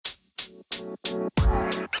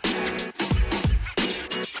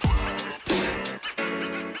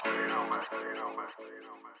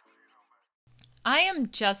I am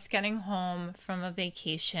just getting home from a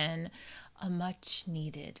vacation, a much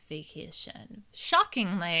needed vacation.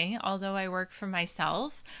 Shockingly, although I work for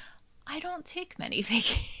myself, I don't take many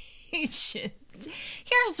vacations.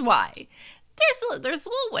 Here's why. There's a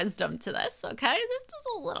little wisdom to this, okay? There's just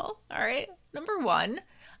a little, all right? Number one,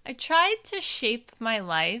 I tried to shape my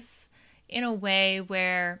life in a way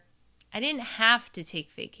where I didn't have to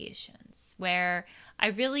take vacations, where I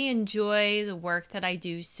really enjoy the work that I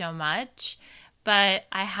do so much, but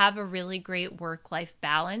I have a really great work-life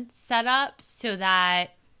balance set up so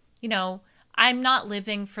that, I'm not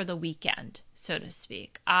living for the weekend, so to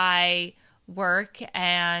speak. I work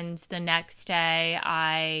and the next day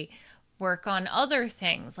I work on other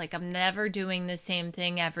things. Like I'm never doing the same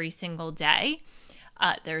thing every single day.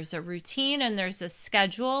 There's a routine and there's a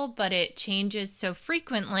schedule, but it changes so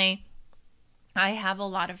frequently. I have a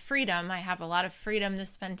lot of freedom. I have a lot of freedom to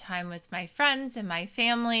spend time with my friends and my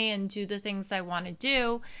family and do the things I want to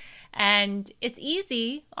do. And it's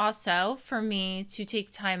easy also for me to take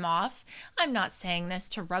time off. I'm not saying this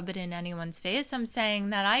to rub it in anyone's face. I'm saying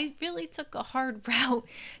that I really took a hard route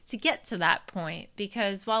to get to that point,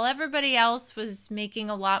 because while everybody else was making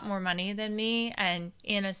a lot more money than me and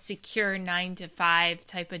in a secure 9-to-5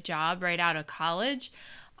 type of job right out of college,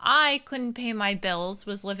 I couldn't pay my bills,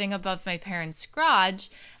 was living above my parents' garage,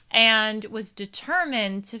 and was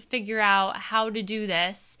determined to figure out how to do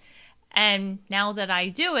this. And now that I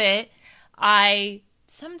do it, I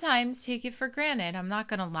sometimes take it for granted. I'm not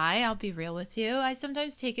going to lie. I'll be real with you. I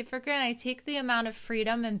sometimes take it for granted. I take the amount of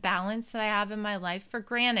freedom and balance that I have in my life for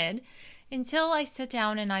granted until I sit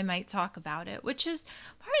down and I might talk about it, which is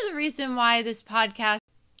part of the reason why this podcast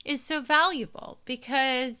is so valuable,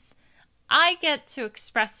 because I get to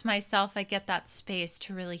express myself. I get that space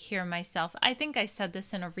to really hear myself. I think I said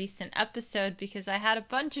this in a recent episode because I had a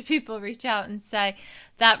bunch of people reach out and say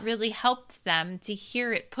that really helped them to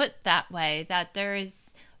hear it put that way, that there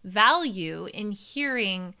is value in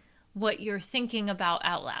hearing what you're thinking about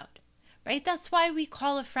out loud, right? That's why we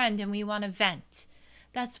call a friend and we want to vent.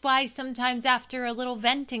 That's why sometimes after a little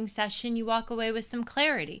venting session, you walk away with some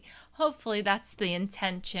clarity. Hopefully that's the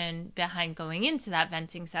intention behind going into that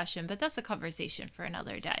venting session, but that's a conversation for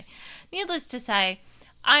another day. Needless to say,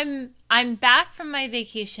 I'm back from my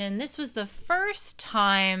vacation. This was the first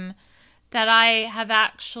time that I have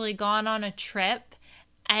actually gone on a trip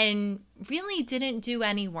and really didn't do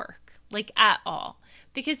any work, like at all.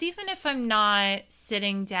 Because even if I'm not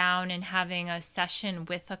sitting down and having a session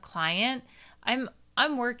with a client,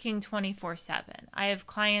 I'm working 24/7. I have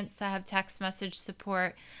clients that have text message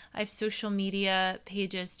support. I have social media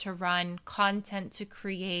pages to run, content to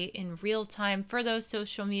create in real time for those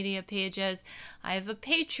social media pages. I have a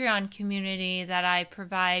Patreon community that I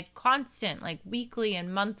provide constant, like weekly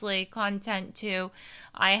and monthly content to.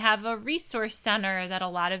 I have a resource center that a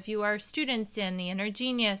lot of you are students in, the Inner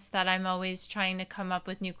Genius, that I'm always trying to come up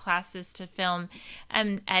with new classes to film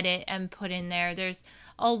and edit and put in there. There's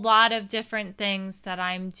a lot of different things that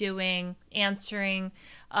I'm doing, answering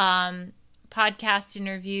podcast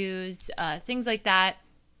interviews, things like that.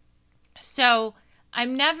 So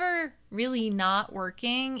I'm never really not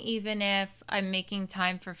working, even if I'm making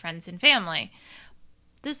time for friends and family.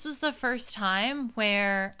 This was the first time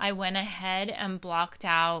where I went ahead and blocked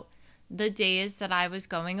out the days that I was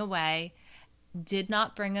going away, did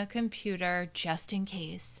not bring a computer just in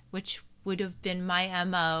case, which would have been my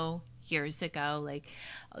MO years ago. Like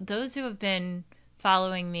those who have been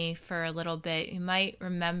following me for a little bit, you might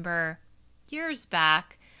remember years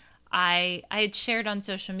back, I had shared on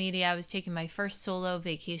social media I was taking my first solo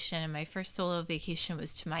vacation, and my first solo vacation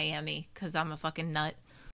was to Miami because I'm a fucking nut.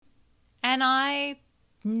 And I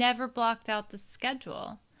never blocked out the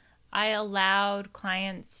schedule. I allowed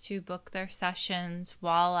clients to book their sessions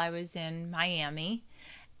while I was in Miami.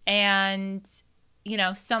 And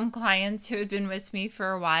some clients who had been with me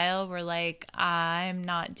for a while were like, I'm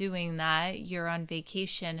not doing that. You're on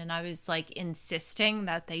vacation. And I was like insisting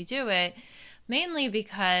that they do it, mainly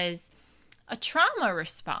because a trauma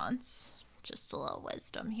response, just a little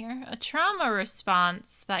wisdom here, a trauma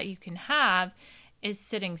response that you can have is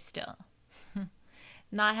sitting still,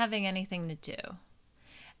 not having anything to do.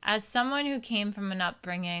 As someone who came from an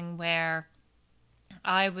upbringing where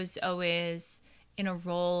I was always in a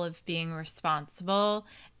role of being responsible,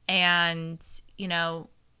 and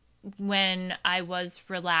when I was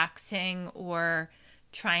relaxing or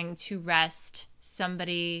trying to rest,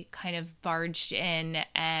 somebody kind of barged in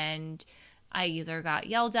and I either got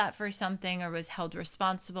yelled at for something or was held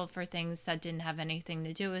responsible for things that didn't have anything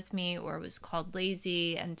to do with me, or was called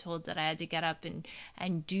lazy and told that I had to get up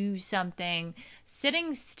and do something.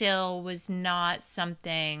 Sitting still was not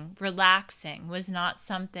something, relaxing was not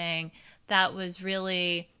something that was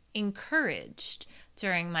really encouraged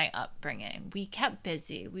during my upbringing. We kept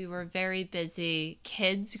busy. We were very busy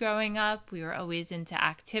kids growing up. We were always into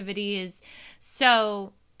activities.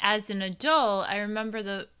 So as an adult, I remember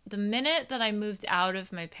the minute that I moved out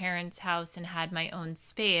of my parents' house and had my own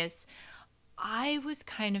space, I was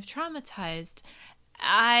kind of traumatized.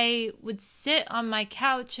 I would sit on my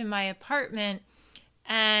couch in my apartment,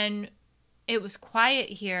 and it was quiet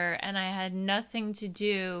here, and I had nothing to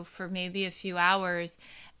do for maybe a few hours,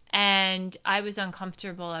 and I was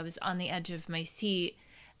uncomfortable. I was on the edge of my seat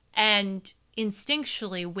and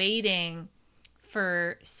instinctually waiting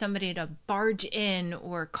for somebody to barge in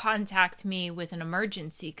or contact me with an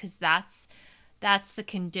emergency, because that's the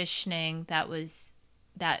conditioning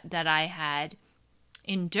that I had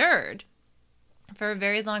endured for a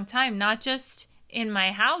very long time, not just in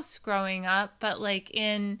my house growing up, but like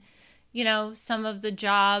in, some of the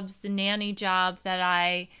jobs, the nanny job that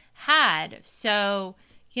I had. So,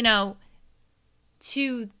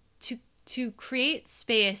 to create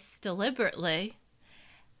space deliberately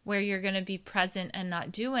where you're going to be present and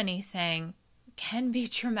not do anything can be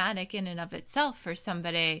traumatic in and of itself for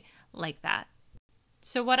somebody like that.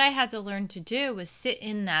 So what I had to learn to do was sit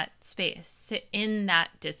in that space, sit in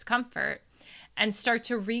that discomfort, and start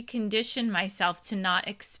to recondition myself to not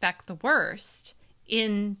expect the worst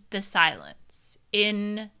in the silence,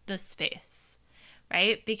 in the space,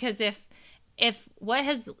 right? Because if what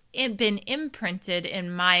has been imprinted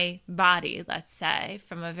in my body, let's say,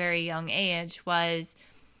 from a very young age was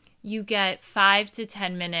you get 5 to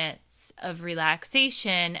 10 minutes of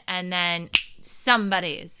relaxation and then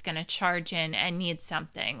somebody is going to charge in and need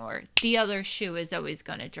something, or the other shoe is always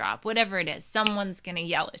going to drop, whatever it is, someone's going to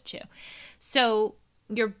yell at you. So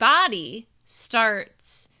your body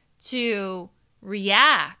starts to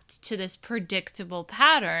react to this predictable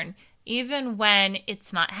pattern even when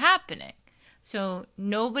it's not happening. So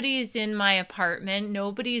nobody's in my apartment,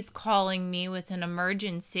 nobody's calling me with an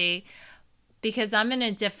emergency. Because I'm in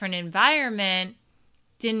a different environment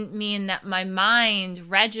didn't mean that my mind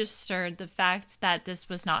registered the fact that this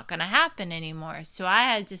was not going to happen anymore. So I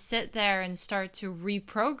had to sit there and start to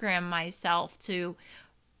reprogram myself to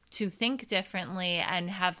think differently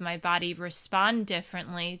and have my body respond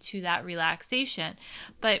differently to that relaxation.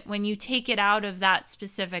 But when you take it out of that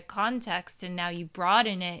specific context and now you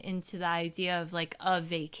broaden it into the idea of like a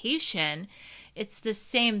vacation, it's the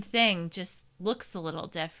same thing, just looks a little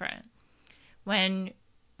different. When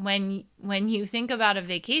you think about a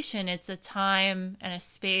vacation, it's a time and a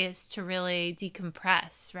space to really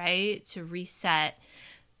decompress, right? To reset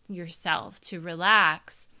yourself, to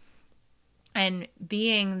relax. And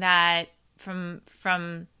being that from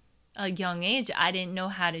a young age, I didn't know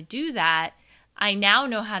how to do that. I now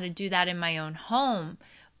know how to do that in my own home,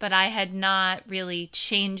 but I had not really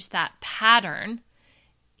changed that pattern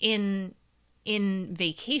in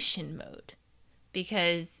vacation mode.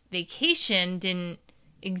 Because vacation didn't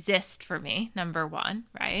exist for me, number one,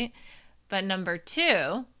 right? But number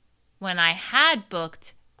two, when I had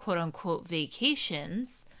booked quote unquote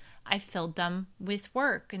vacations, I filled them with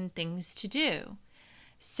work and things to do.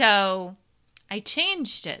 So I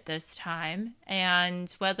changed it this time,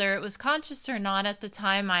 and whether it was conscious or not at the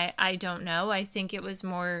time, I don't know. I think it was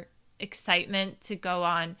more excitement to go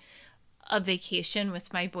on a vacation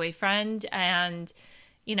with my boyfriend, and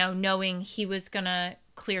knowing he was going to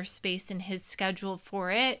clear space in his schedule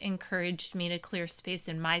for it encouraged me to clear space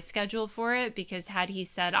in my schedule for it, because had he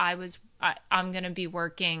said I'm going to be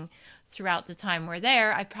working throughout the time we're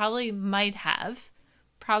there, I probably might have,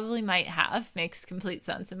 makes complete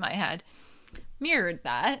sense in my head, mirrored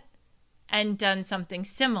that and done something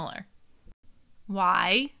similar.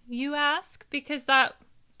 Why, you ask? Because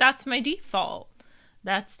that's my default.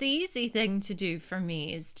 That's the easy thing to do for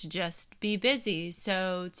me, is to just be busy.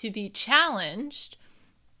 So to be challenged,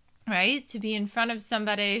 right? To be in front of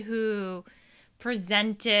somebody who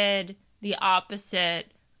presented the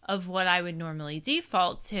opposite of what I would normally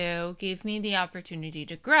default to gave me the opportunity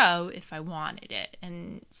to grow if I wanted it.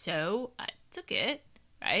 And so I took it,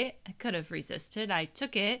 right? I could have resisted. I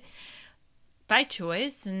took it by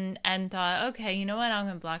choice and thought, okay, you know what? I'm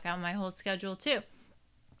going to block out my whole schedule too.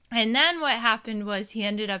 And then what happened was he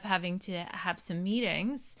ended up having to have some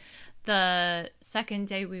meetings the second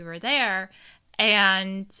day we were there.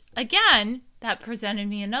 And again, that presented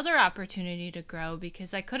me another opportunity to grow,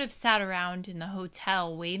 because I could have sat around in the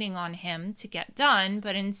hotel waiting on him to get done.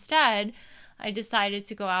 But instead, I decided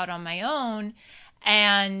to go out on my own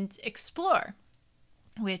and explore,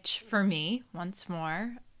 which for me, once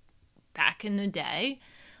more, back in the day,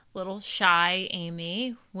 little shy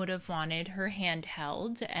Amy would have wanted her hand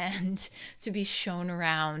held and to be shown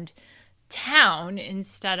around town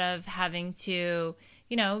instead of having to,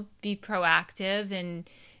 be proactive and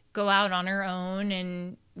go out on her own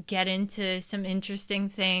and get into some interesting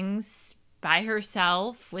things by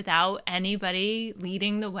herself without anybody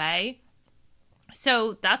leading the way.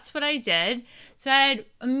 So that's what I did. So I had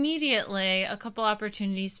immediately a couple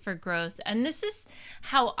opportunities for growth. And this is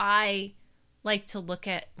how I like to look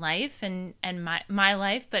at life and my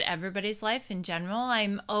life, but everybody's life in general.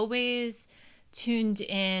 I'm always tuned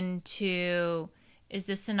in to, is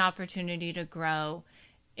this an opportunity to grow?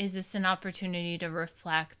 Is this an opportunity to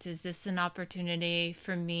reflect? Is this an opportunity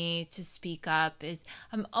for me to speak up?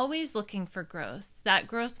 I'm always looking for growth. That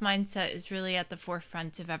growth mindset is really at the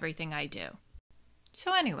forefront of everything I do.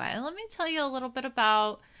 So anyway, let me tell you a little bit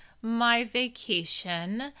about my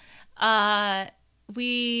vacation.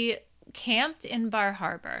 We camped in Bar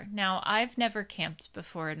Harbor. Now, I've never camped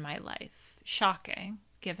before in my life. Shocking,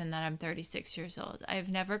 given that I'm 36 years old. I've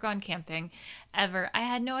never gone camping ever. I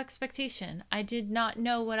had no expectation. I did not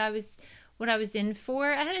know what I was in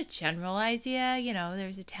for. I had a general idea,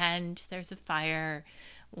 there's a tent, there's a fire,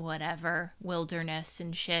 whatever, wilderness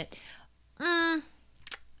and shit.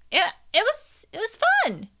 It was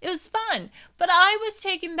fun. It was fun. But I was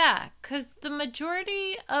taken back because the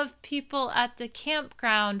majority of people at the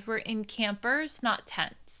campground were in campers, not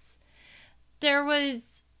tents. There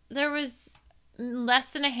was less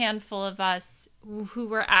than a handful of us who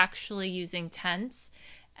were actually using tents.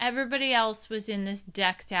 Everybody else was in this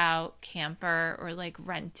decked out camper or like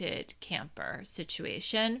rented camper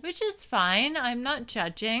situation, which is fine. I'm not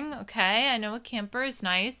judging. Okay. I know a camper is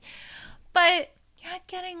nice, but you're not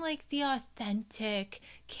getting like the authentic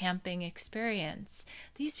camping experience.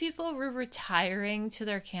 These people were retiring to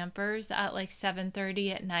their campers at like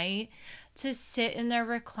 7:30 at night to sit in their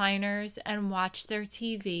recliners and watch their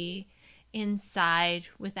TV inside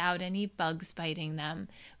without any bugs biting them.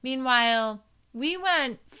 Meanwhile, we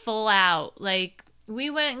went full out. Like,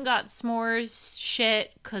 we went and got s'mores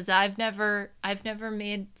shit because I've never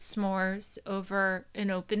made s'mores over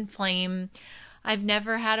an open flame. I've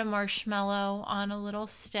never had a marshmallow on a little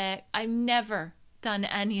stick. I've never done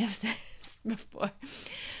any of this before.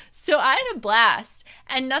 So I had a blast,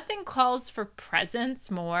 and nothing calls for presence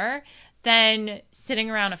more than sitting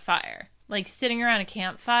around a fire, like sitting around a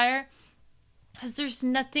campfire, because there's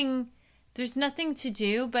nothing to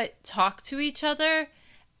do but talk to each other,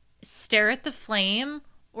 stare at the flame,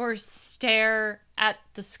 or stare at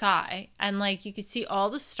the sky. And like, you could see all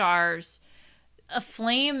the stars. A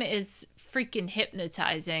flame is freaking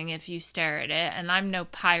hypnotizing if you stare at it, and I'm no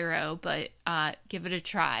pyro, but give it a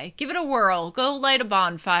try. Give it a whirl. Go light a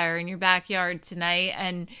bonfire in your backyard tonight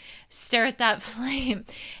and stare at that flame.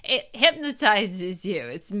 It hypnotizes you.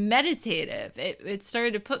 It's meditative. It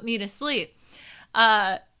started to put me to sleep.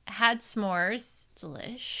 Had s'mores,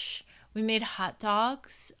 delish. We made hot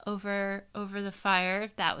dogs over the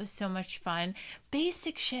fire. That was so much fun.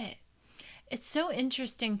 Basic shit. It's so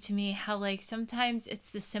interesting to me how like sometimes it's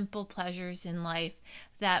the simple pleasures in life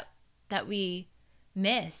that we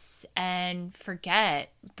miss and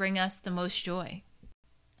forget bring us the most joy.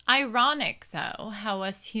 Ironic though, how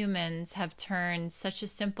us humans have turned such a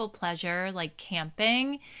simple pleasure like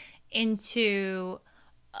camping into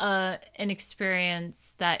an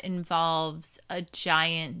experience that involves a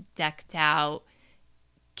giant decked out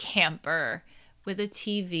camper with a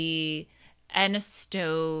TV and a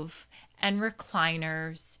stove and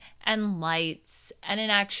recliners and lights and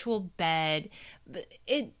an actual bed.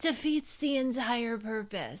 It defeats the entire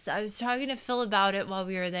purpose. I was talking to Phil about it while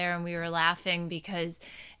we were there, and we were laughing because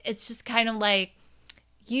it's just kind of like,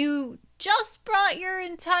 you just brought your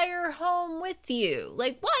entire home with you.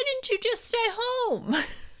 Like, why didn't you just stay home?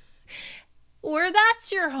 Or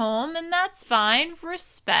that's your home, and that's fine.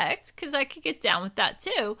 Respect, because I could get down with that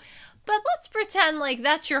too. But let's pretend like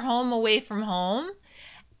that's your home away from home,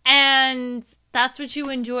 and that's what you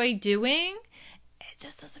enjoy doing. It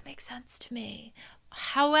just doesn't make sense to me.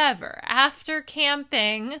 However, after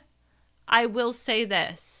camping, I will say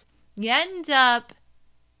this. You end up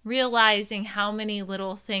realizing how many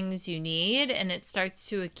little things you need, and it starts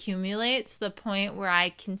to accumulate to the point where I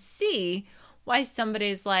can see why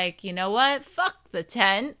somebody's like, you know what? Fuck the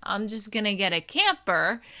tent. I'm just going to get a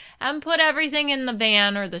camper and put everything in the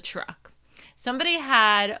van or the truck. Somebody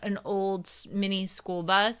had an old mini school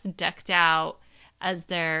bus decked out as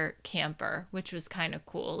their camper, which was kind of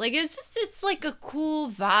cool. Like it's like a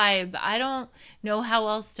cool vibe. I don't know how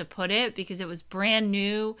else to put it because it was brand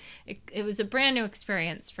new. It was a brand new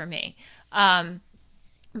experience for me.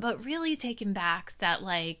 But really taken back that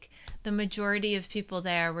like the majority of people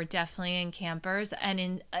there were definitely in campers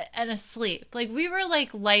and asleep. Like we were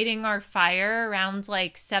like lighting our fire around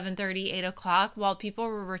like 7:30, 8 o'clock while people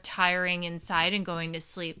were retiring inside and going to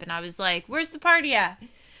sleep. And I was like, where's the party at?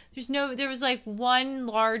 There was like one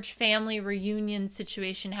large family reunion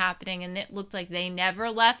situation happening and it looked like they never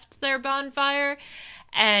left their bonfire.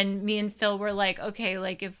 And me and Phil were like, okay,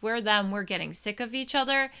 like if we're them, we're getting sick of each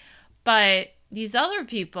other. But these other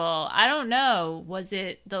people, I don't know, was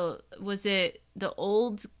it the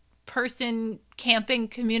old person camping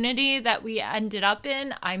community that we ended up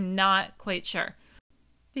in? I'm not quite sure.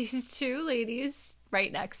 These two ladies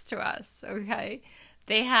right next to us, okay?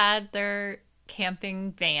 They had their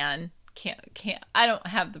camping van. I don't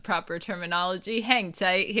have the proper terminology. Hang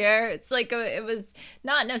tight here. It's like it was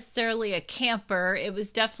not necessarily a camper. It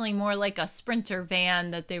was definitely more like a Sprinter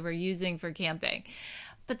van that they were using for camping.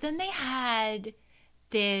 But then they had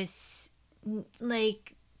this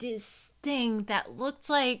thing that looked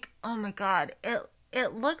like, oh my God,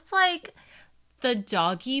 it looked like the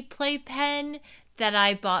doggy playpen that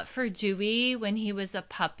I bought for Dewey when he was a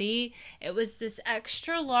puppy. It was this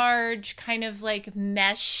extra large kind of like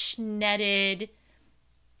mesh netted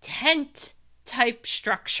tent type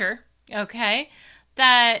structure, okay?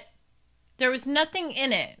 That there was nothing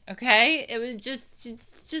in it, okay? It was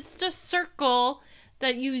just a circle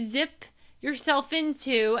that you zip yourself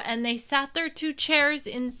into, and they sat their two chairs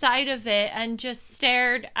inside of it and just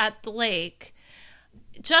stared at the lake.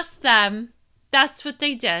 Just them. That's what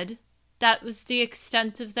they did. That was the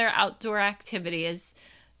extent of their outdoor activities.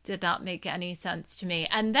 Did not make any sense to me.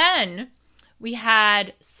 And then we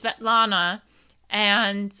had Svetlana,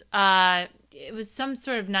 and it was some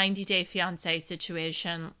sort of 90-day fiance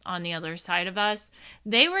situation on the other side of us.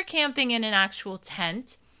 They were camping in an actual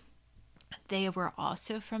tent. They were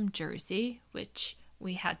also from Jersey, which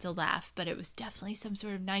we had to laugh, but it was definitely some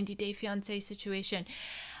sort of 90-day fiance situation.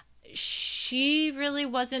 She really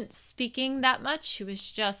wasn't speaking that much. She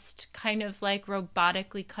was just kind of like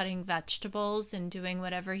robotically cutting vegetables and doing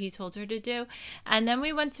whatever he told her to do. And then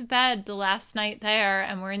we went to bed the last night there,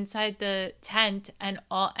 and we're inside the tent, and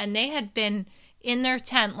they had been in their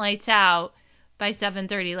tent lights out by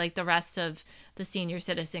 7:30 like the rest of the senior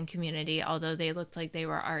citizen community, although they looked like they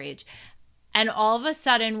were our age. And all of a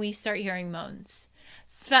sudden, we start hearing moans.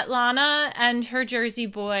 Svetlana and her Jersey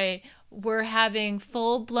boy were having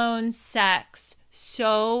full-blown sex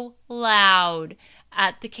so loud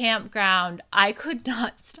at the campground. I could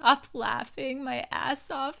not stop laughing my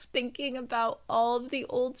ass off thinking about all of the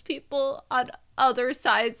old people on other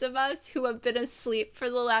sides of us who have been asleep for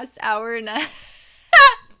the last hour and a half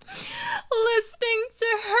listening to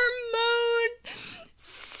her moan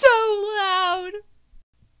so loud.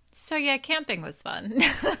 So yeah, camping was fun.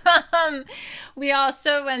 We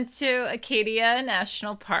also went to Acadia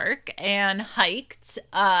National Park and hiked.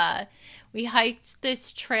 We hiked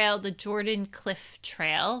this trail, the Jordan Cliff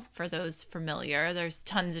Trail, for those familiar. There's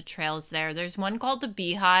tons of trails there. There's one called the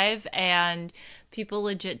Beehive, and people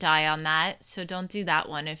legit die on that, so don't do that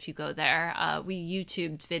one if you go there. We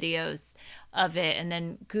YouTubed videos of it and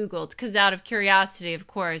then Googled, because out of curiosity, of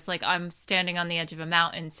course, like I'm standing on the edge of a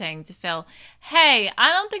mountain saying to Phil, hey, I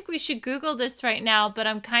don't think we should Google this right now, but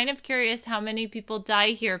I'm kind of curious how many people die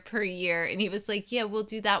here per year. And he was like, yeah, we'll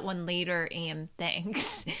do that one later, Aim,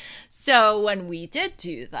 thanks. So when we did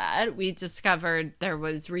do that, we discovered there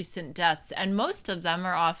was recent deaths, and most of them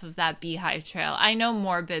are off of that Beehive Trail. I know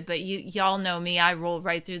morbid, but y'all know me. I roll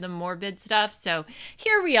right through the morbid stuff. So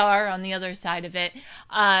here we are on the other side of it.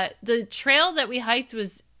 The trail that we hiked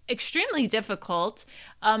was extremely difficult.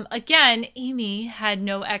 Again, Amy had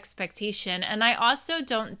no expectation, and I also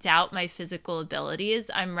don't doubt my physical abilities.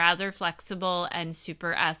 I'm rather flexible and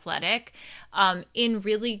super athletic, in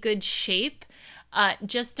really good shape.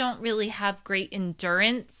 Just don't really have great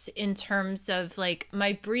endurance in terms of like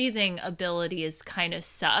my breathing abilities kind of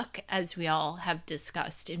suck, as we all have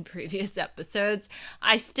discussed in previous episodes.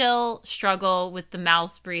 I still struggle with the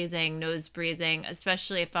mouth breathing, nose breathing,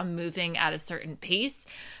 especially if I'm moving at a certain pace.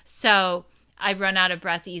 So I run out of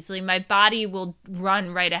breath easily. My body will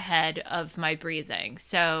run right ahead of my breathing.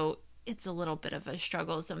 So it's a little bit of a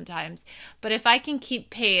struggle sometimes. But if I can keep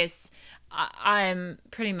pace, I'm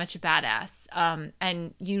pretty much a badass.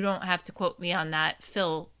 And you don't have to quote me on that.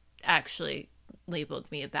 Phil actually labeled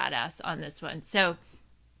me a badass on this one. So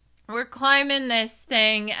we're climbing this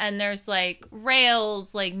thing, and there's like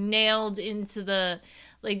rails like nailed into the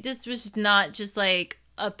Like, this was not just like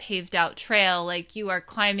a paved out trail. Like, you are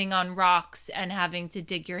climbing on rocks and having to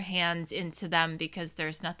dig your hands into them because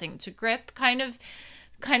there's nothing to grip kind of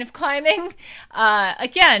climbing.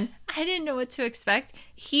 Again, I didn't know what to expect.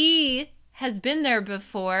 He has been there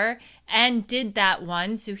before and did that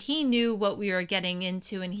one, so he knew what we were getting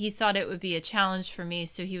into, and he thought it would be a challenge for me,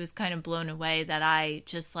 so he was kind of blown away that I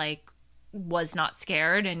just like was not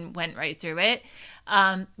scared and went right through it.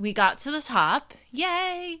 We got to the top.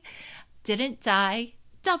 Yay! Didn't die.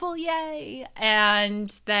 Double yay!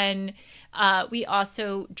 And then we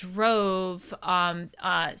also drove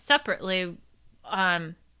separately.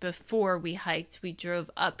 Before we hiked, we drove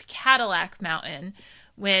up Cadillac Mountain,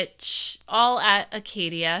 which all at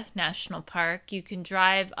Acadia National Park. You can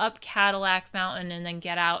drive up Cadillac Mountain and then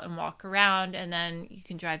get out and walk around, and then you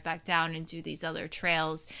can drive back down and do these other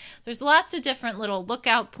trails. There's lots of different little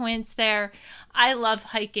lookout points there. I love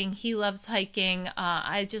hiking. He loves hiking.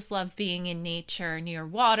 I just love being in nature, near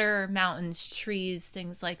water, mountains, trees,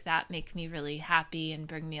 things like that make me really happy and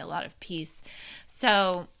bring me a lot of peace.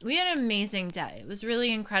 So we had an amazing day. It was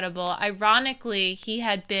really incredible. Ironically, he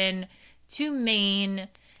had been to Maine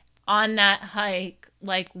on that hike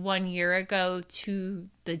like 1 year ago to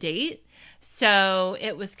the date. So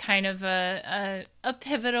it was kind of a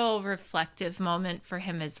pivotal, reflective moment for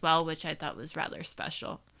him as well, which I thought was rather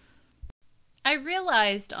special. I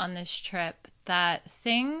realized on this trip that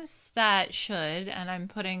things that should, and I'm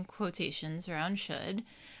putting quotations around should,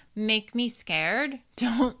 make me scared,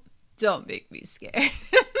 don't make me scared.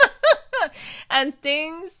 And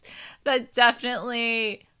things that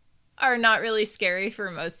definitely are not really scary for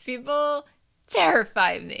most people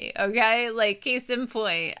terrify me, okay? Like, case in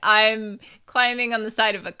point, I'm climbing on the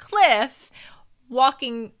side of a cliff,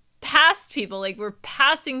 walking past people, like we're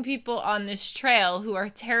passing people on this trail who are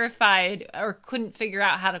terrified or couldn't figure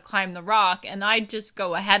out how to climb the rock, and I just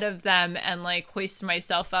go ahead of them and like hoist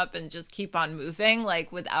myself up and just keep on moving,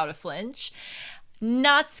 like without a flinch.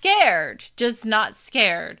 Not scared, just not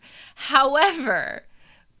scared. However,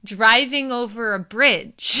 driving over a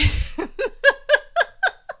bridge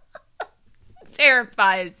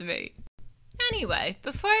terrifies me. Anyway,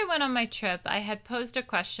 before I went on my trip, I had posed a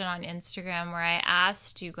question on Instagram where I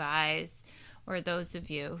asked you guys, or those of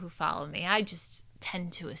you who follow me, I just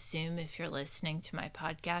tend to assume if you're listening to my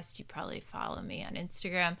podcast, you probably follow me on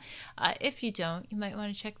Instagram. If you don't, you might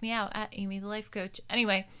want to check me out at Amy the Life Coach.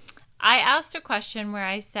 Anyway, I asked a question where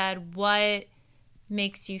I said, what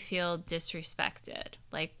makes you feel disrespected?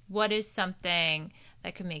 Like, what is something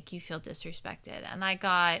that could make you feel disrespected? And I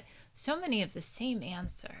got so many of the same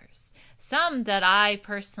answers. Some that I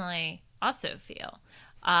personally also feel,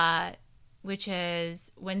 which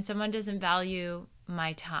is when someone doesn't value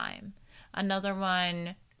my time. Another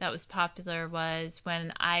one that was popular was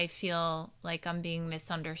when I feel like I'm being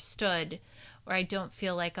misunderstood, or I don't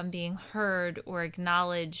feel like I'm being heard or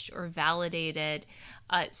acknowledged or validated.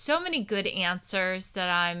 So many good answers that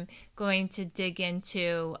I'm going to dig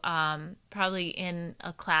into probably in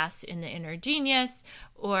a class in the Inner Genius,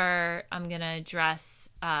 or I'm going to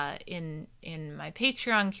address in my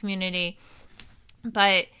Patreon community.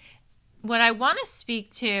 But what I want to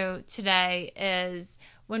speak to today is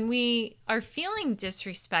when we are feeling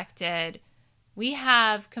disrespected, we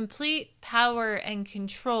have complete power and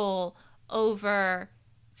control over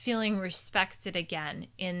feeling respected again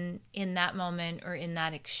in that moment or in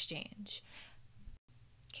that exchange.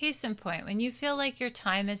 Case in point, when you feel like your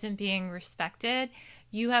time isn't being respected,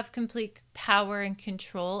 you have complete power and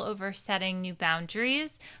control over setting new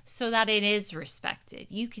boundaries so that it is respected.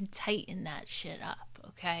 You can tighten that shit up,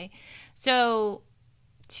 okay? So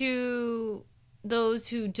to those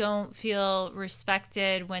who don't feel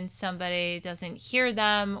respected when somebody doesn't hear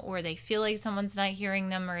them, or they feel like someone's not hearing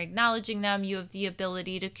them or acknowledging them, you have the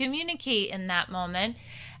ability to communicate in that moment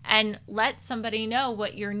and let somebody know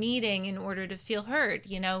what you're needing in order to feel heard.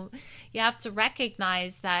 You know, you have to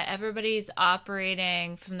recognize that everybody's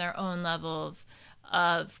operating from their own level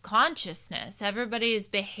of consciousness. Everybody is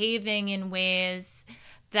behaving in ways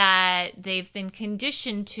that they've been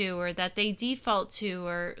conditioned to, or that they default to,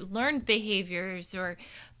 or learned behaviors, or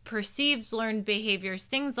perceived learned behaviors,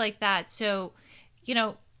 things like that. So, you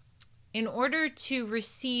know, in order to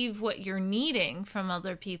receive what you're needing from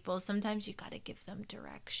other people, sometimes you got to give them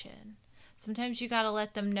direction. Sometimes you got to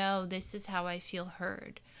let them know, this is how I feel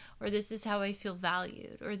heard, or this is how I feel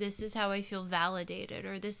valued, or this is how I feel validated,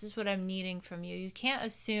 or this is what I'm needing from you. You can't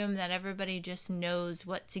assume that everybody just knows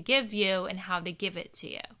what to give you and how to give it to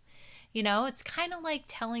you. You know, it's kind of like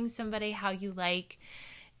telling somebody how you like,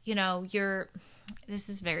 you know, this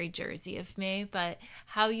is very Jersey of me, but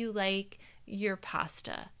how you like your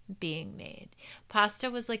pasta being made. Pasta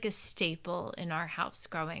was like a staple in our house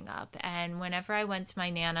growing up. And whenever I went to my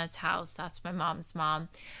Nana's house, that's my mom's mom,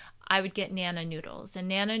 I would get Nana noodles. And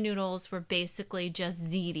Nana noodles were basically just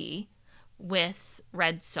ziti with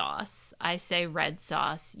red sauce. I say red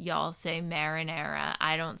sauce. Y'all say marinara.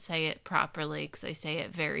 I don't say it properly because I say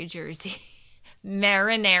it very Jersey.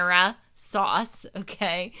 Marinara sauce,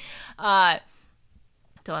 okay?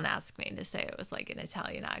 Don't ask me to say it with like an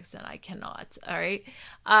Italian accent. I cannot, all right?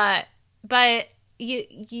 But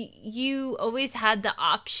you always had the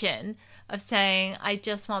option of saying, I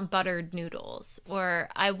just want buttered noodles, or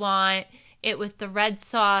I want it with the red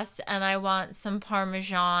sauce and I want some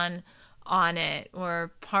Parmesan on it,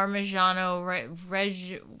 or Parmigiano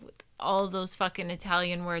Reggiano, all those fucking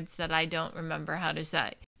Italian words that I don't remember how to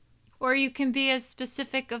say. Or you can be as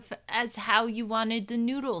specific as how you wanted the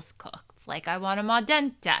noodles cooked. Like, I want them al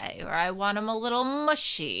dente, or I want them a little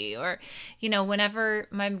mushy. Or, whenever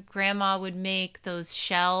my grandma would make those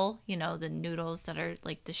shell, the noodles that are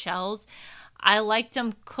like the shells, I liked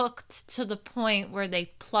them cooked to the point where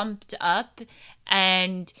they plumped up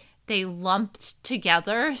and they lumped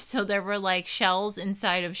together. So there were like shells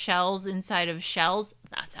inside of shells inside of shells.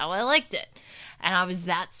 That's how I liked it. And I was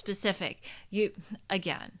that specific.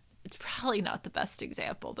 Again, it's probably not the best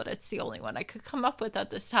example, but it's the only one I could come up with at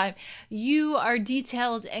this time. You are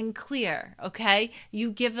detailed and clear, okay?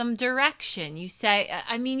 You give them direction. You say,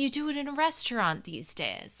 you do it in a restaurant these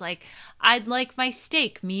days. Like, I'd like my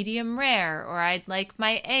steak medium rare, or I'd like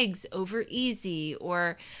my eggs over easy,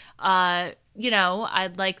 or, I'd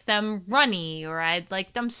like them runny, or I'd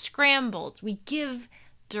like them scrambled. We give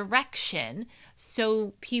direction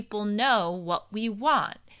so people know what we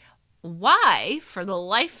want. Why, for the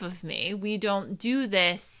life of me, we don't do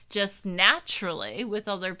this just naturally with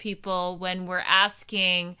other people when we're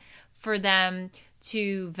asking for them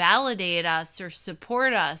to validate us or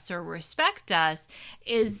support us or respect us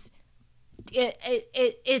is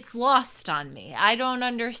it's lost on me. I don't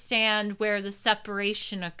understand where the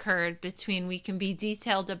separation occurred between we can be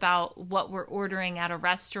detailed about what we're ordering at a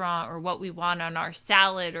restaurant or what we want on our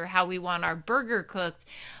salad or how we want our burger cooked,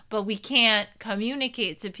 but we can't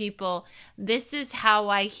communicate to people, this is how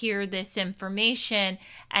I hear this information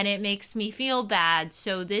and it makes me feel bad,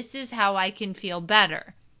 so this is how I can feel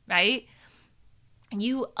better, right?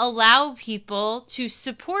 You allow people to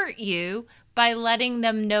support you by letting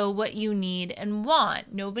them know what you need and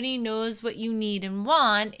want. Nobody knows what you need and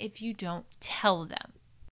want if you don't tell them.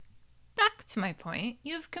 Back to my point,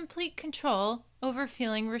 you have complete control over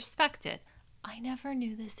feeling respected. I never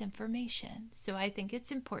knew this information, so I think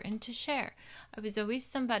it's important to share. I was always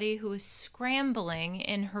somebody who was scrambling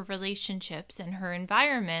in her relationships and her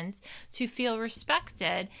environments to feel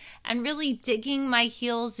respected and really digging my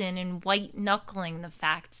heels in and white-knuckling the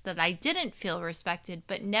fact that I didn't feel respected,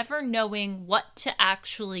 but never knowing what to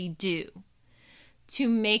actually do to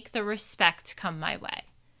make the respect come my way.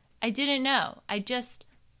 I didn't know. I just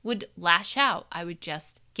would lash out. I would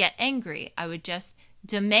just get angry. I would just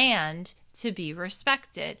demand to be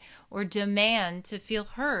respected, or demand to feel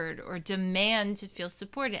heard, or demand to feel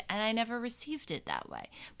supported. And I never received it that way,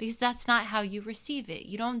 because that's not how you receive it.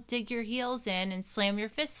 You don't dig your heels in and slam your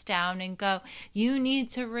fists down and go, you need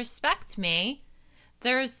to respect me.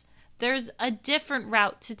 There's a different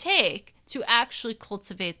route to take to actually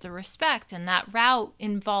cultivate the respect. And that route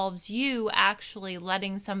involves you actually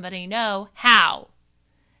letting somebody know how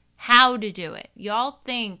to do it. Y'all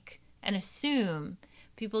think and assume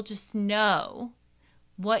people just know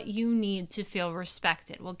what you need to feel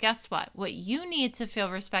respected. Well, guess what? What you need to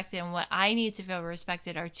feel respected and what I need to feel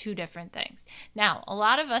respected are two different things. Now, a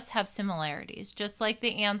lot of us have similarities, just like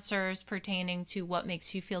the answers pertaining to what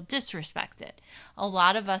makes you feel disrespected. A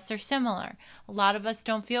lot of us are similar. A lot of us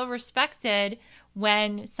don't feel respected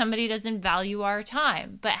when somebody doesn't value our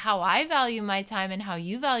time. But how I value my time and how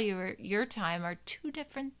you value your time are two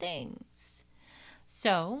different things.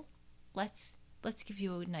 So, let's give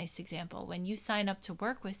you a nice example. When you sign up to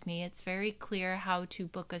work with me, it's very clear how to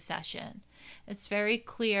book a session. It's very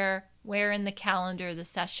clear where in the calendar the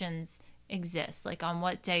sessions exist, like on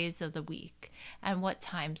what days of the week and what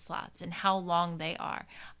time slots and how long they are.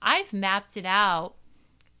 I've mapped it out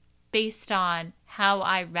based on how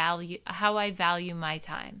I value my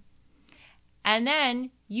time. And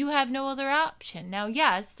then you have no other option. Now,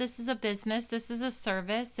 yes, this is a business, this is a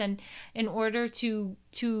service, and in order to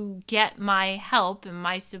get my help and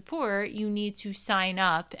my support, you need to sign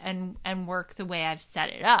up and work the way I've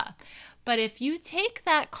set it up. But if you take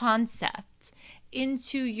that concept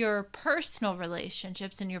into your personal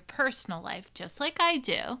relationships and your personal life, just like I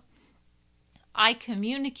do, I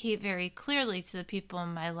communicate very clearly to the people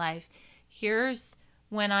in my life, here's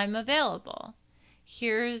when I'm available.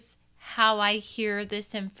 Here's how I hear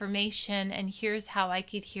this information, and here's how I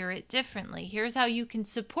could hear it differently. Here's how you can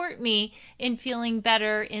support me in feeling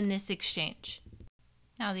better in this exchange.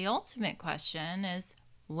 Now, the ultimate question is,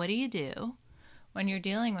 what do you do when you're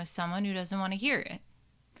dealing with someone who doesn't want to hear it?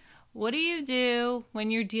 What do you do when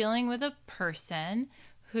you're dealing with a person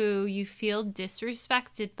who you feel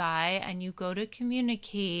disrespected by and you go to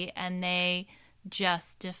communicate and they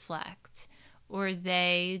just deflect or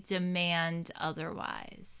they demand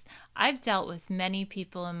otherwise? I've dealt with many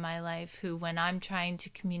people in my life who, when I'm trying to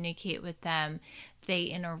communicate with them, they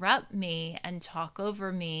interrupt me and talk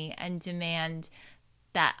over me and demand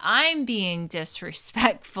that I'm being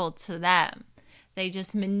disrespectful to them. They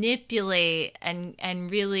just manipulate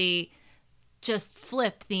and really just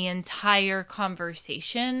flip the entire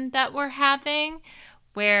conversation that we're having,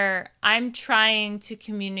 where I'm trying to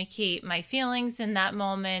communicate my feelings in that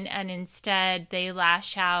moment, and instead they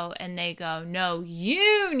lash out and they go, no,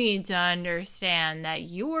 you need to understand that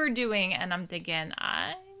you're doing, and I'm thinking,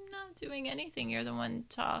 I'm not doing anything. You're the one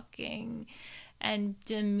talking and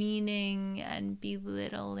demeaning and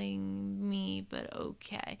belittling me, but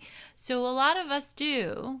okay. So a lot of us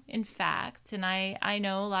do, in fact, and I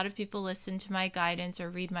know a lot of people listen to my guidance or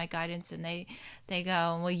read my guidance and they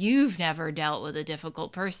go, well, you've never dealt with a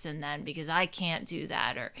difficult person then, because I can't do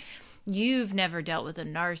that, or you've never dealt with a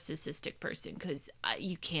narcissistic person because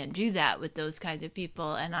you can't do that with those kinds of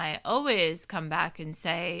people. And I always come back and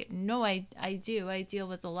say, no, I do. I deal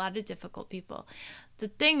with a lot of difficult people. The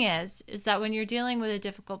thing is that when you're dealing with a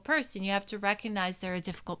difficult person, you have to recognize they're a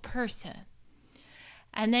difficult person.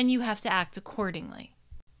 And then you have to act accordingly.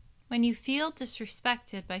 When you feel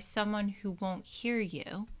disrespected by someone who won't hear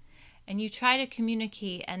you, and you try to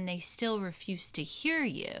communicate and they still refuse to hear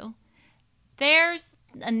you, there's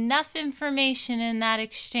enough information in that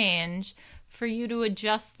exchange for you to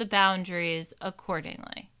adjust the boundaries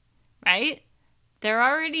accordingly, right? They're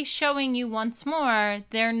already showing you once more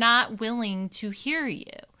they're not willing to hear you.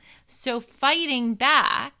 So fighting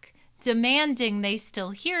back, demanding they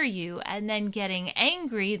still hear you, and then getting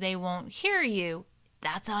angry they won't hear you,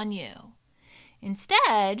 that's on you.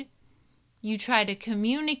 Instead, you try to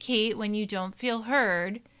communicate when you don't feel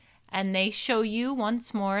heard, and they show you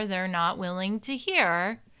once more they're not willing to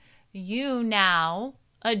hear. You now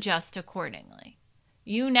adjust accordingly.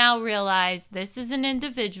 You now realize this is an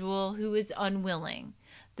individual who is unwilling.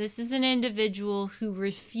 This is an individual who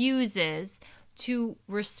refuses to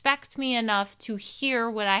respect me enough to hear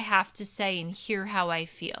what I have to say and hear how I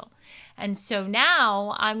feel. And so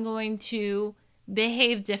now I'm going to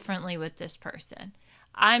behave differently with this person.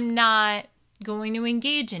 I'm not going to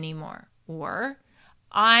engage anymore, or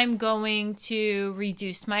I'm going to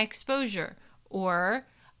reduce my exposure, or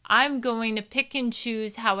I'm going to pick and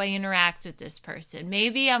choose how I interact with this person.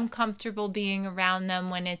 Maybe I'm comfortable being around them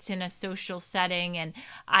when it's in a social setting and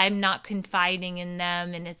I'm not confiding in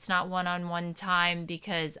them and it's not one-on-one time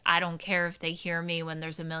because I don't care if they hear me when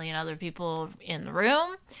there's a million other people in the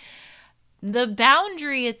room. The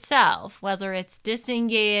boundary itself, whether it's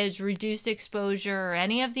disengage, reduce exposure, or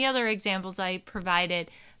any of the other examples I provided,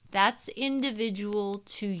 that's individual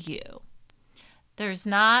to you. There's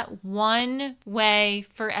not one way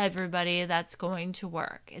for everybody that's going to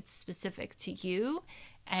work. It's specific to you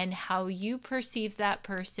and how you perceive that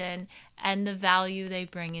person and the value they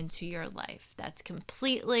bring into your life. That's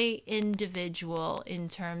completely individual in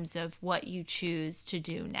terms of what you choose to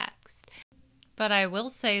do next. But I will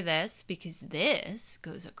say this, because this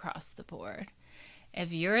goes across the board.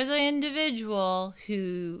 If you're the individual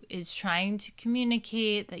who is trying to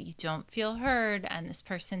communicate that you don't feel heard and this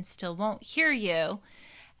person still won't hear you,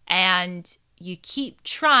 and you keep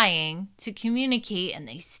trying to communicate and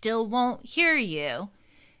they still won't hear you,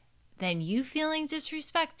 then you feeling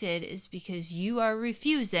disrespected is because you are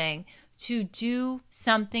refusing to do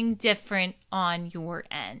something different on your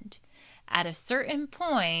end. At a certain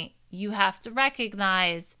point, you have to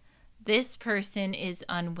recognize this person is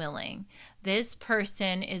unwilling. This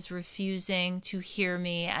person is refusing to hear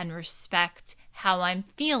me and respect how I'm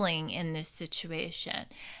feeling in this situation.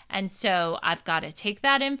 And so I've got to take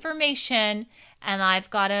that information and I've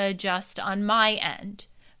got to adjust on my end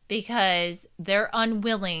because they're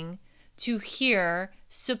unwilling to hear,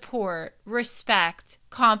 support, respect,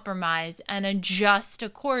 compromise, and adjust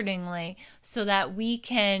accordingly so that we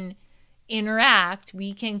can interact,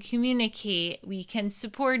 we can communicate, we can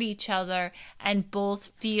support each other, and both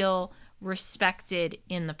feel respected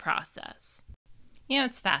in the process.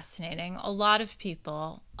 It's fascinating. A lot of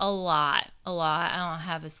people, a lot, I don't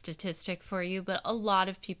have a statistic for you, but a lot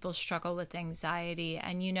of people struggle with anxiety.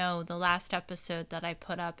 And the last episode that I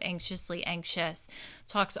put up, Anxiously Anxious,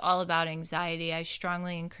 talks all about anxiety. I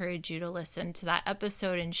strongly encourage you to listen to that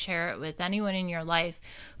episode and share it with anyone in your life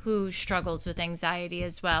who struggles with anxiety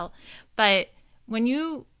as well. But when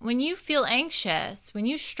you feel anxious, when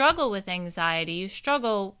you struggle with anxiety, you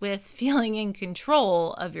struggle with feeling in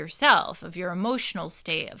control of yourself, of your emotional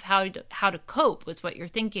state, of how to cope with what you're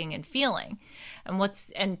thinking and feeling, and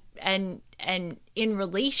what's and in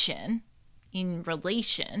relation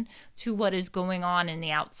to what is going on in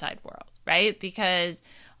the outside world, right? Because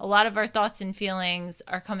a lot of our thoughts and feelings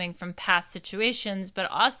are coming from past situations, but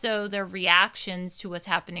also they're reactions to what's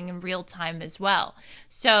happening in real time as well.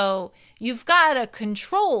 So you've got a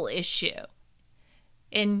control issue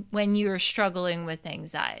when you're struggling with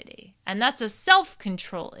anxiety. And that's a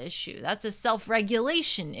self-control issue. That's a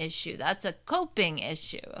self-regulation issue. That's a coping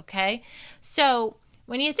issue, okay? So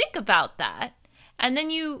when you think about that, and then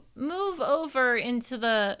you move over into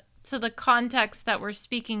the context that we're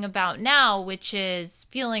speaking about now, which is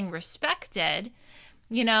feeling respected,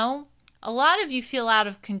 a lot of you feel out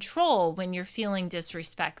of control when you're feeling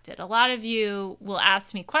disrespected. A lot of you will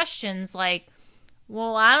ask me questions like,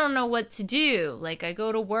 well, I don't know what to do. Like, I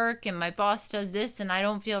go to work and my boss does this and I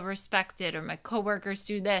don't feel respected, or my coworkers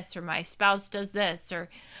do this, or my spouse does this, or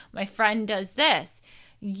my friend does this.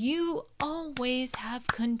 You always have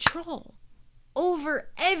control over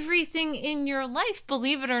everything in your life,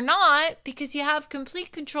 believe it or not, because you have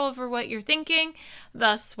complete control over what you're thinking,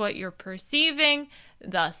 thus what you're perceiving,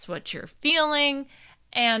 thus what you're feeling,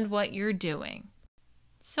 and what you're doing.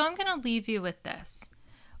 So I'm going to leave you with this.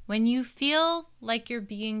 When you feel like you're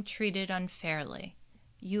being treated unfairly,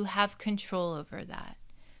 you have control over that.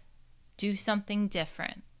 Do something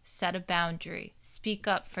different. Set a boundary. Speak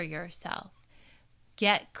up for yourself.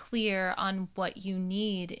 Get clear on what you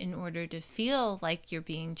need in order to feel like you're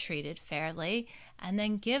being treated fairly, and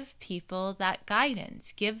then give people that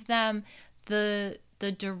guidance. Give them the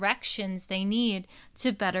directions they need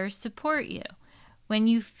to better support you. When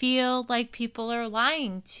you feel like people are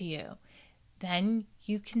lying to you, then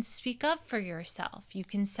you can speak up for yourself. You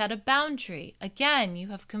can set a boundary. Again, you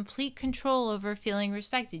have complete control over feeling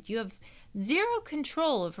respected. You have zero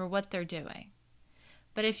control over what they're doing.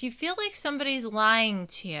 But if you feel like somebody's lying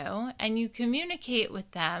to you and you communicate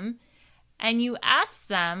with them and you ask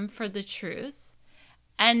them for the truth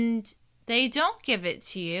and they don't give it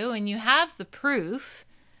to you and you have the proof,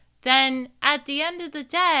 then at the end of the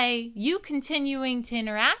day, you continuing to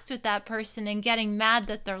interact with that person and getting mad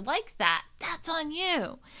that they're like that, that's on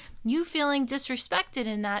you. You feeling disrespected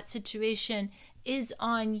in that situation is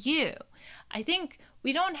on you. I think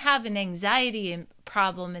we don't have an anxiety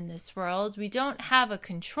problem in this world. We don't have a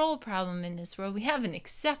control problem in this world. We have an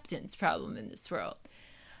acceptance problem in this world.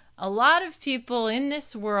 A lot of people in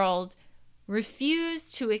this world refuse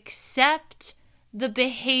to accept the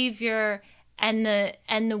behavior and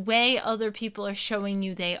the way other people are showing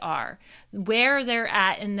you they are. Where they're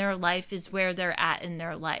at in their life is where they're at in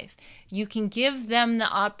their life. You can give them the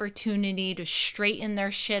opportunity to straighten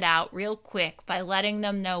their shit out real quick by letting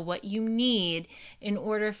them know what you need in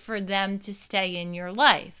order for them to stay in your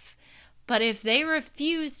life. But if they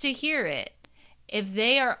refuse to hear it, if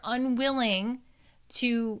they are unwilling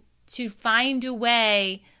to find a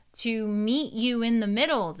way to meet you in the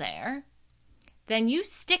middle there, then you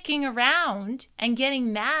sticking around and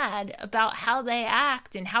getting mad about how they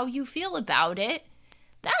act and how you feel about it,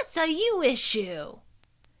 that's a you issue.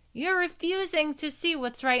 You're refusing to see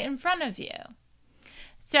what's right in front of you.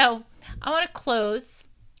 So I want to close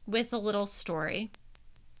with a little story,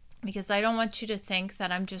 because I don't want you to think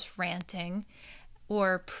that I'm just ranting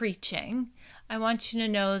or preaching. I want you to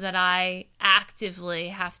know that I actively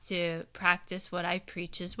have to practice what I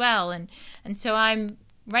preach as well. And so I'm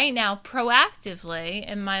right now proactively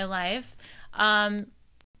in my life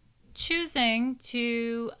choosing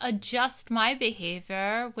to adjust my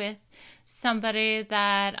behavior with somebody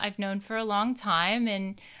that I've known for a long time,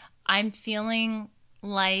 and I'm feeling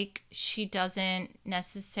like she doesn't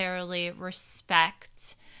necessarily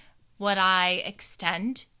respect what I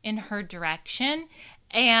extend in her direction.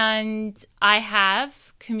 And I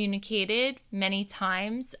have communicated many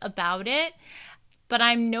times about it. But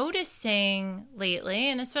I'm noticing lately,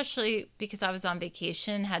 and especially because I was on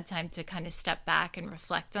vacation, had time to kind of step back and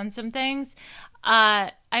reflect on some things,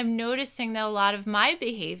 I'm noticing that a lot of my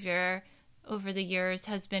behavior over the years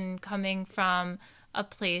has been coming from a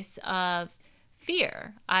place of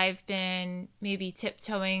fear. I've been maybe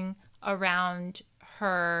tiptoeing around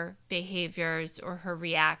her behaviors or her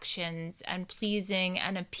reactions and pleasing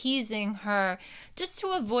and appeasing her just to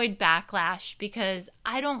avoid backlash, because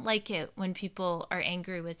I don't like it when people are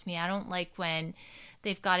angry with me. I don't like when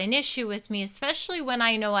they've got an issue with me, especially when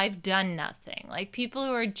I know I've done nothing. Like people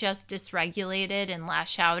who are just dysregulated and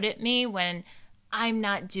lash out at me when I'm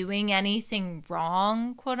not doing anything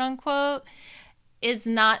wrong, quote unquote, is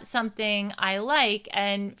not something I like,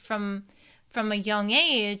 and from a young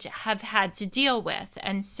age have had to deal with.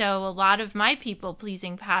 And so a lot of my people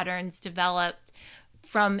pleasing patterns developed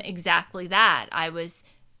from exactly that. I was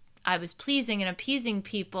pleasing and appeasing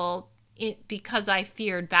people because I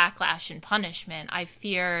feared backlash and punishment. I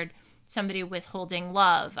feared somebody withholding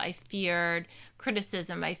love. I feared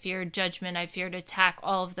criticism. I feared judgment. I feared attack,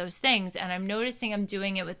 all of those things. And I'm noticing I'm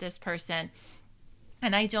doing it with this person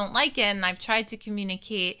and I don't like it. And I've tried to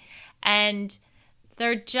communicate and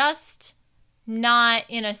they're just not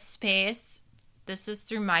in a space, this is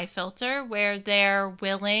through my filter, where they're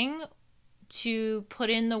willing to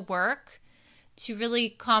put in the work to really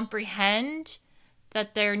comprehend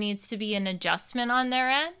that there needs to be an adjustment on their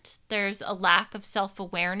end. There's a lack of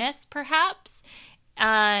self-awareness, perhaps,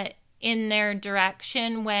 in their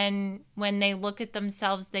direction. When they look at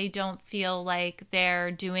themselves, they don't feel like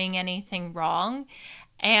they're doing anything wrong.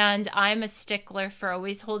 And I'm a stickler for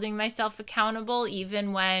always holding myself accountable,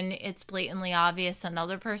 even when it's blatantly obvious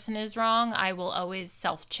another person is wrong. I will always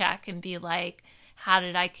self-check and be like, how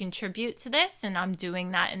did I contribute to this? And I'm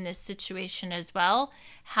doing that in this situation as well.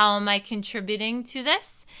 How am I contributing to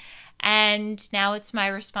this? And now it's my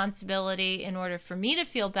responsibility, in order for me to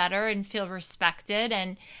feel better and feel respected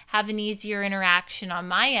and have an easier interaction on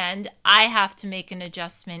my end, I have to make an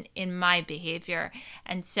adjustment in my behavior.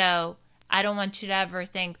 And so I don't want you to ever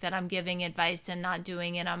think that I'm giving advice and not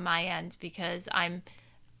doing it on my end, because I'm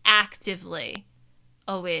actively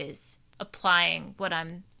always applying what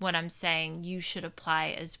I'm saying you should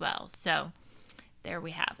apply as well. So there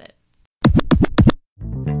we have it.